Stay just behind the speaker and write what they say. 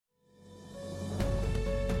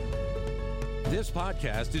This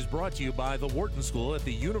podcast is brought to you by the Wharton School at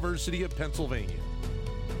the University of Pennsylvania.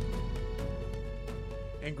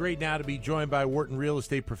 And great now to be joined by Wharton real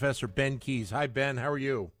estate professor Ben Keys. Hi, Ben. How are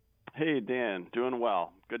you? Hey, Dan. Doing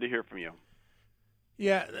well. Good to hear from you.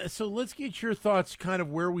 Yeah, so let's get your thoughts kind of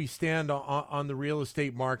where we stand on the real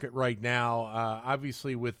estate market right now.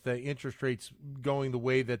 Obviously, with the interest rates going the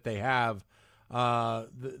way that they have,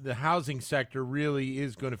 the housing sector really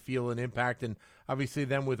is going to feel an impact. And obviously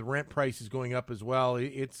then with rent prices going up as well,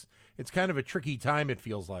 it's kind of a tricky time, it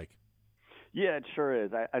feels like. Yeah, it sure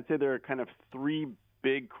is. I'd say there are kind of three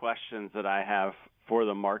big questions that I have for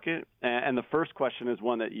the market. And the first question is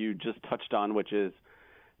one that you just touched on, which is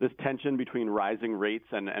this tension between rising rates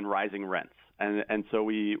and rising rents. And so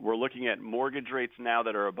we're looking at mortgage rates now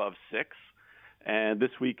that are above 6. And this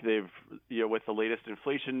week they've, with the latest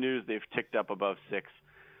inflation news, they've ticked up above 6.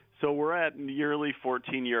 So we're at nearly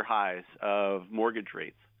 14-year highs of mortgage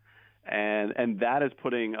rates. And that is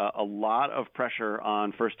putting a lot of pressure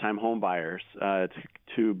on first-time home buyers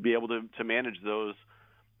to be able to manage those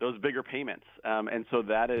bigger payments. And so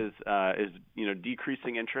that is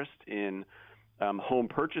decreasing interest in home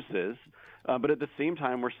purchases. But at the same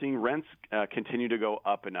time, we're seeing rents continue to go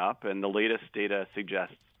up and up. And the latest data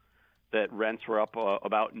suggests that rents were up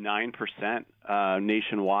about 9%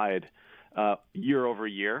 nationwide year over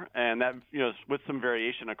year, and that with some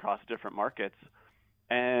variation across different markets.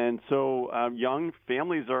 And so young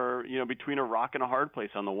families are between a rock and a hard place.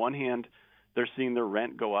 On the one hand, they're seeing their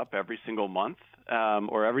rent go up every single month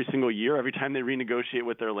or every single year, every time they renegotiate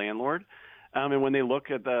with their landlord. And when they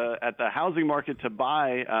look at the housing market to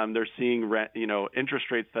buy, they're seeing rent, interest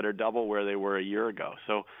rates that are double where they were a year ago.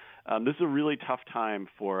 So this is a really tough time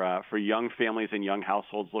for young families and young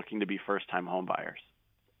households looking to be first-time home buyers.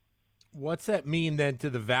 What's that mean then to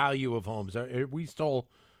the value of homes? Are we still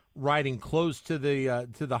riding close to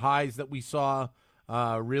the highs that we saw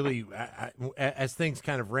really as things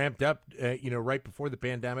kind of ramped up, right before the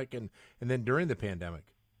pandemic and then during the pandemic?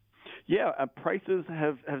 Yeah, prices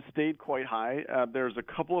have stayed quite high. There's a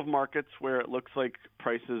couple of markets where it looks like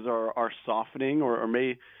prices are softening or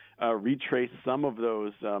may retrace some of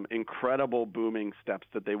those incredible booming steps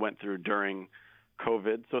that they went through during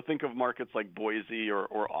COVID. So think of markets like Boise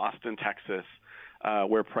or Austin, Texas,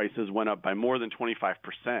 where prices went up by more than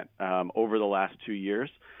 25% over the last 2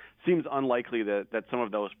 years. Seems unlikely that some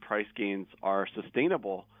of those price gains are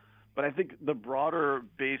sustainable, but I think the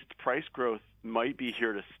broader-based price growth might be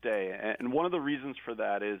here to stay. And one of the reasons for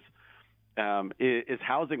that is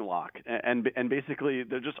housing lock. And basically,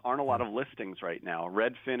 there just aren't a lot of listings right now.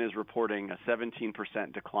 Redfin is reporting a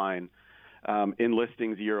 17% decline in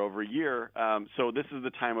listings year over year. So this is the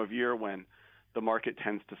time of year when the market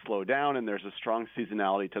tends to slow down and there's a strong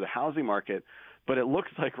seasonality to the housing market. But it looks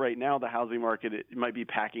like right now the housing market it might be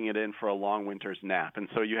packing it in for a long winter's nap. And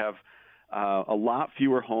so you have a lot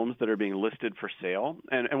fewer homes that are being listed for sale.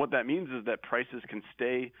 And what that means is that prices can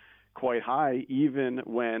stay quite high even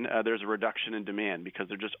when there's a reduction in demand because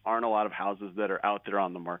there just aren't a lot of houses that are out there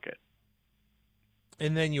on the market.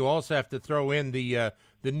 And then you also have to throw in the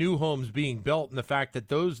new homes being built and the fact that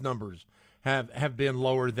those numbers have been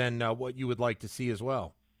lower than what you would like to see as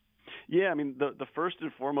well. Yeah, I mean, the first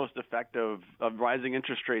and foremost effect of rising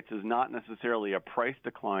interest rates is not necessarily a price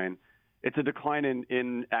decline. It's a decline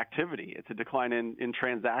in activity. It's a decline in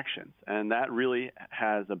transactions. And that really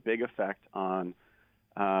has a big effect on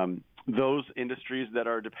those industries that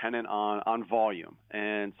are dependent on volume.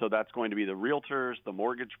 And so that's going to be the realtors, the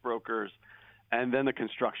mortgage brokers, and then the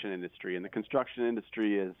construction industry. And the construction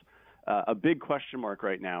industry is a big question mark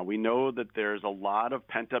right now. We know that there's a lot of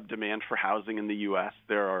pent-up demand for housing in the U.S.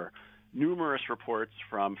 There are numerous reports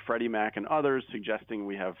from Freddie Mac and others suggesting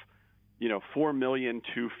we have 4 million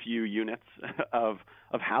too few units of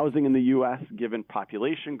housing in the U.S. given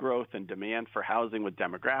population growth and demand for housing with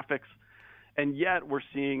demographics. And yet we're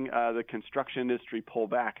seeing the construction industry pull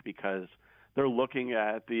back because they're looking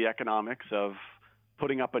at the economics of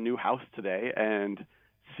putting up a new house today and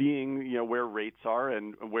seeing where rates are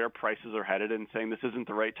and where prices are headed and saying this isn't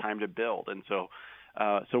the right time to build. And so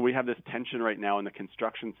we have this tension right now in the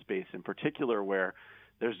construction space in particular where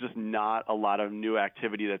there's just not a lot of new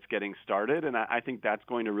activity that's getting started. And I think that's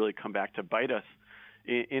going to really come back to bite us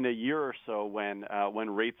in a year or so when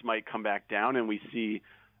rates might come back down and we see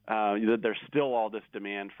that there's still all this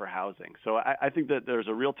demand for housing. So I think that there's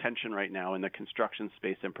a real tension right now in the construction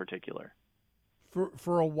space in particular.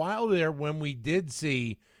 For a while there, when we did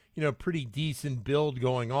see, pretty decent build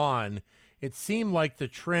going on, it seemed like the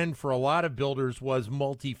trend for a lot of builders was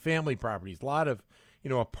multifamily properties, a lot of,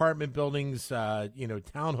 apartment buildings,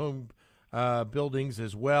 townhome buildings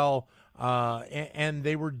as well. And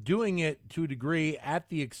they were doing it to a degree at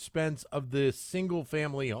the expense of the single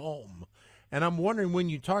family home. And I'm wondering, when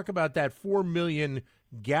you talk about that 4 million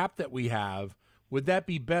gap that we have, would that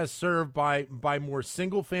be best served by more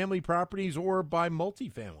single family properties or by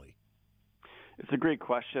multifamily? It's a great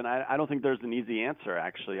question. I don't think there's an easy answer,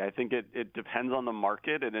 actually. I think it depends on the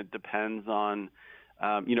market, and it depends on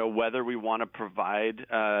whether we want to provide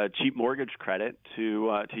cheap mortgage credit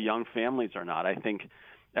to young families or not. I think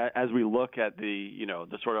as we look at the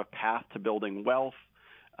sort of path to building wealth,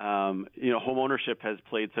 home ownership has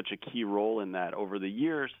played such a key role in that over the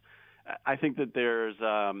years. I think that there's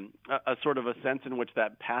a sort of a sense in which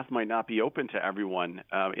that path might not be open to everyone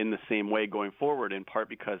in the same way going forward, in part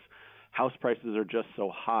because house prices are just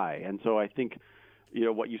so high. And so I think,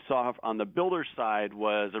 what you saw on the builder side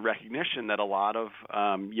was a recognition that a lot of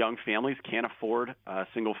young families can't afford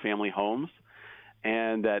single-family homes,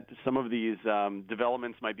 and that some of these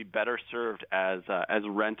developments might be better served as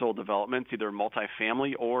rental developments, either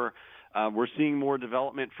multifamily or we're seeing more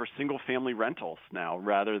development for single-family rentals now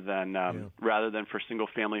rather than for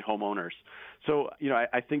single-family homeowners. So,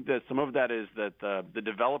 I think that some of that is that the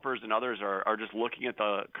developers and others are just looking at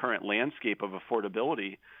the current landscape of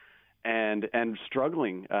affordability and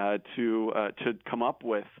struggling to come up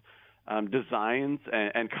with designs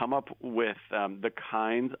and come up with the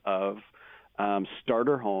kinds of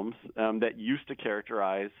starter homes that used to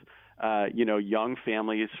characterize young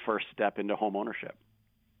families' first step into home ownership.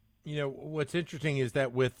 What's interesting is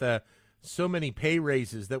that with so many pay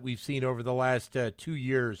raises that we've seen over the last 2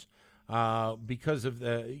 years, because of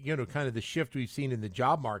the kind of the shift we've seen in the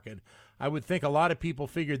job market, I would think a lot of people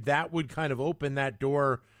figured that would kind of open that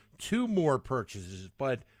door to more purchases.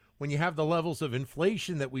 But when you have the levels of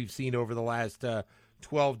inflation that we've seen over the last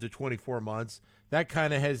 12 to 24 months, that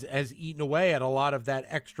kind of has eaten away at a lot of that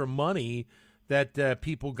extra money that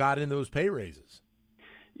people got in those pay raises.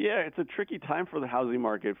 Yeah, it's a tricky time for the housing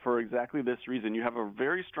market for exactly this reason. You have a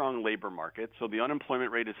very strong labor market, so the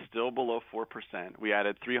unemployment rate is still below 4%. We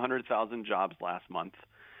added 300,000 jobs last month.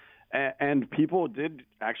 And people did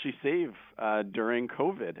actually save during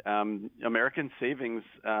COVID. American savings,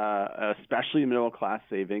 especially middle-class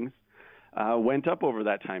savings, went up over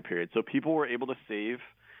that time period. So people were able to save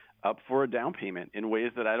up for a down payment in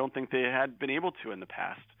ways that I don't think they had been able to in the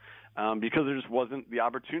past. Because there just wasn't the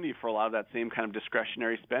opportunity for a lot of that same kind of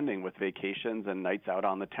discretionary spending with vacations and nights out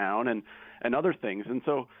on the town and other things. And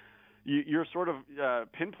so you're sort of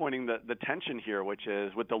pinpointing the tension here, which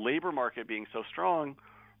is with the labor market being so strong,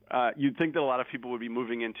 you'd think that a lot of people would be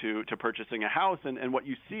moving into purchasing a house. And what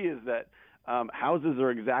you see is that houses are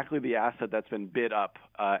exactly the asset that's been bid up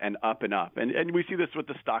and up and up. And we see this with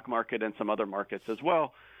the stock market and some other markets as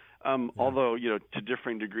well. Although, to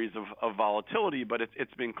differing degrees of volatility, but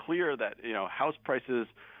it's been clear that, house prices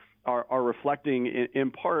are reflecting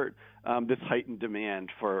in part this heightened demand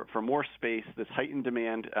for more space, this heightened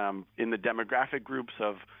demand in the demographic groups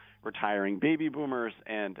of retiring baby boomers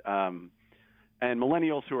and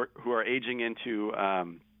millennials who are aging into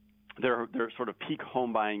their sort of peak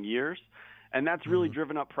home buying years. And that's really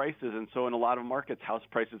driven up prices. And so in a lot of markets, house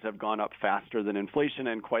prices have gone up faster than inflation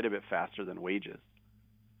and quite a bit faster than wages.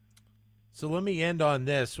 So let me end on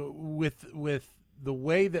this. With the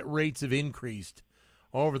way that rates have increased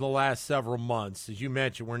over the last several months, as you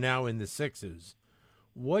mentioned, we're now in the sixes.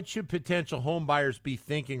 What should potential home buyers be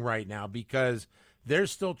thinking right now? Because they're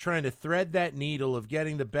still trying to thread that needle of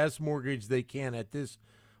getting the best mortgage they can at this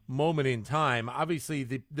moment in time. Obviously,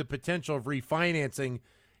 the potential of refinancing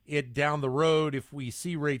it down the road, if we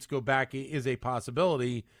see rates go back, is a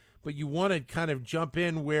possibility. But you want to kind of jump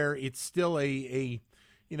in where it's still a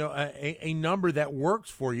number that works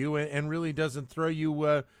for you and really doesn't throw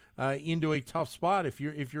you into a tough spot if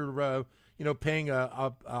you're paying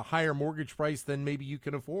a higher mortgage price than maybe you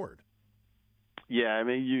can afford. Yeah, I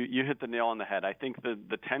mean, you hit the nail on the head. I think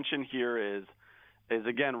the tension here is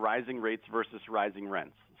again rising rates versus rising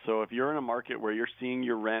rents. So if you're in a market where you're seeing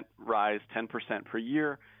your rent rise 10% per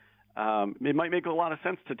year, it might make a lot of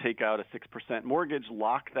sense to take out a 6% mortgage,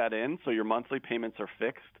 lock that in so your monthly payments are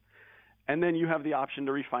fixed. And then you have the option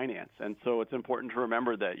to refinance. And so it's important to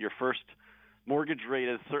remember that your first mortgage rate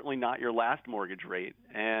is certainly not your last mortgage rate.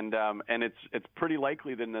 And it's pretty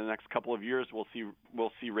likely that in the next couple of years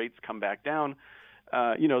we'll see rates come back down.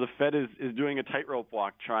 The Fed is doing a tightrope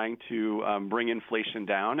walk trying to bring inflation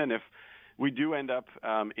down. And if we do end up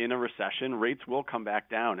in a recession, rates will come back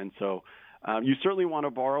down. And so you certainly want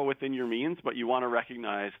to borrow within your means, but you want to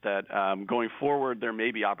recognize that going forward there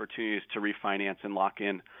may be opportunities to refinance and lock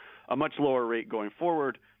in a much lower rate going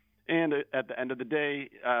forward. And at the end of the day,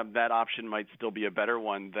 that option might still be a better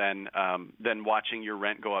one than watching your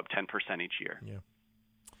rent go up 10% each year. Yeah.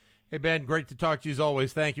 Hey, Ben, great to talk to you as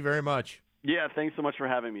always. Thank you very much. Yeah, thanks so much for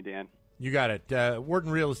having me, Dan. You got it.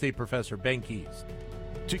 Wharton Real Estate Professor Ben Keys.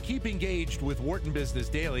 To keep engaged with Wharton Business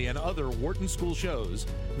Daily and other Wharton School shows,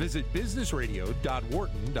 visit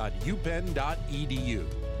businessradio.wharton.upenn.edu.